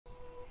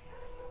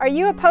Are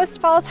you a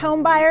Post Falls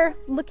home buyer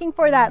looking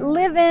for that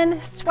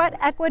live-in, sweat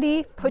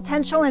equity,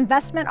 potential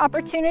investment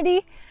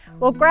opportunity?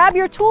 Well, grab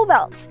your tool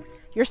belt.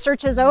 Your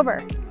search is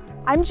over.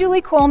 I'm Julie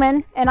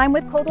Coleman, and I'm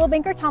with Coldwell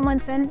Banker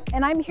Tomlinson,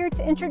 and I'm here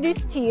to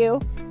introduce to you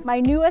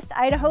my newest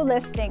Idaho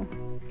listing,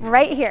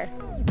 right here.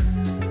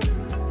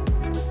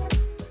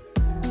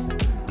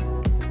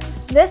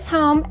 This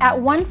home at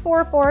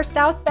 144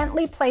 South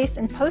Bentley Place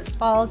in Post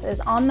Falls is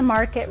on the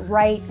market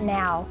right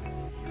now,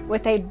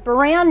 with a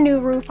brand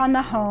new roof on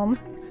the home,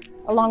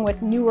 along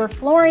with newer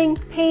flooring,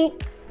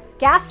 paint,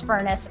 gas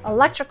furnace,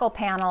 electrical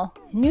panel,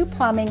 new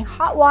plumbing,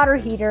 hot water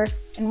heater,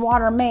 and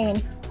water main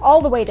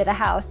all the way to the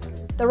house.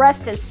 The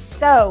rest is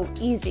so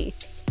easy.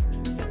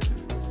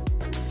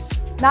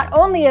 Not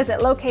only is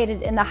it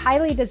located in the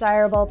highly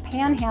desirable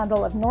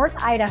panhandle of North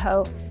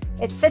Idaho,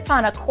 it sits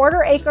on a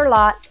quarter-acre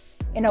lot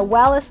in a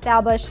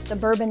well-established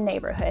suburban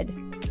neighborhood.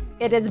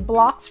 It is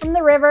blocks from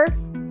the river,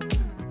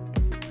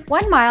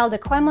 1 mile to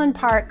Quemlin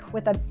Park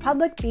with a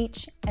public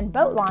beach and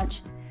boat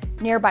launch,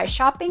 nearby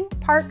shopping,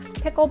 parks,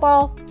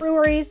 pickleball,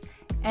 breweries,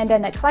 and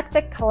an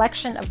eclectic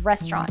collection of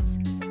restaurants.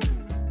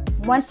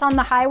 Once on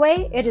the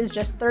highway, it is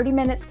just 30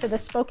 minutes to the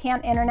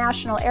Spokane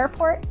International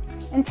Airport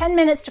and 10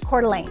 minutes to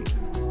Coeur d'Alene.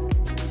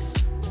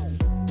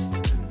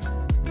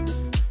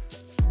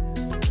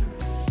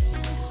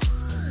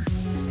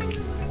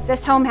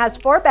 This home has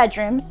 4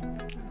 bedrooms,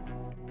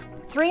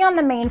 3 on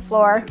the main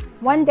floor,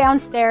 1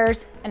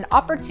 downstairs, and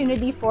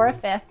opportunity for a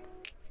 5th.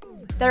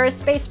 There is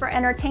space for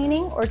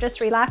entertaining or just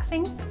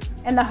relaxing,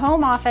 and the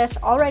home office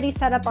already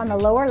set up on the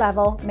lower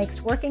level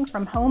makes working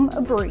from home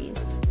a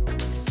breeze.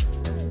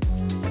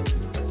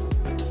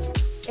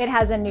 It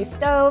has a new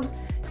stove,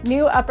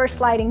 new upper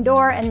sliding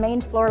door, and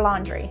main floor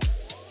laundry.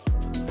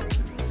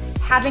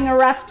 Having a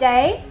rough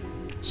day?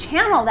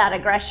 Channel that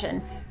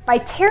aggression by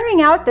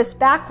tearing out this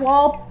back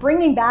wall,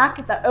 bringing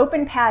back the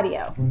open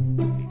patio.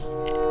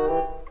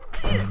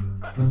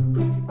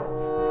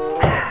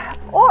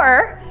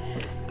 Or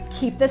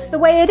keep this the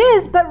way it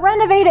is, but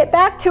renovate it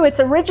back to its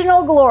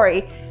original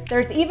glory.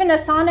 There's even a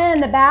sauna in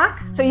the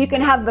back, so you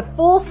can have the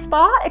full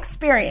spa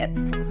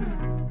experience.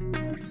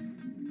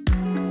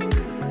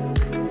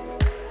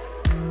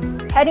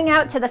 Heading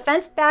out to the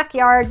fenced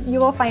backyard, you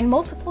will find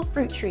multiple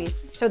fruit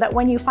trees, so that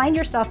when you find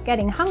yourself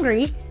getting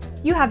hungry,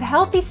 you have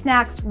healthy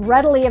snacks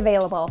readily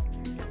available.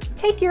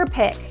 Take your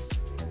pick: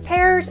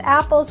 pears,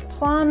 apples,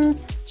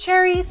 plums,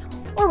 cherries,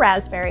 or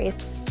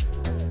raspberries.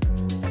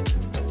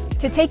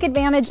 To take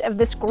advantage of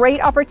this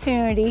great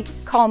opportunity,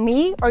 call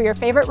me or your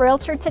favorite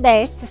realtor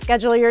today to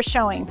schedule your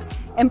showing.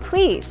 And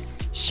please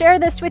share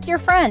this with your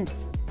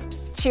friends.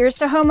 Cheers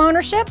to home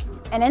ownership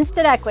and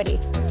instant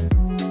equity.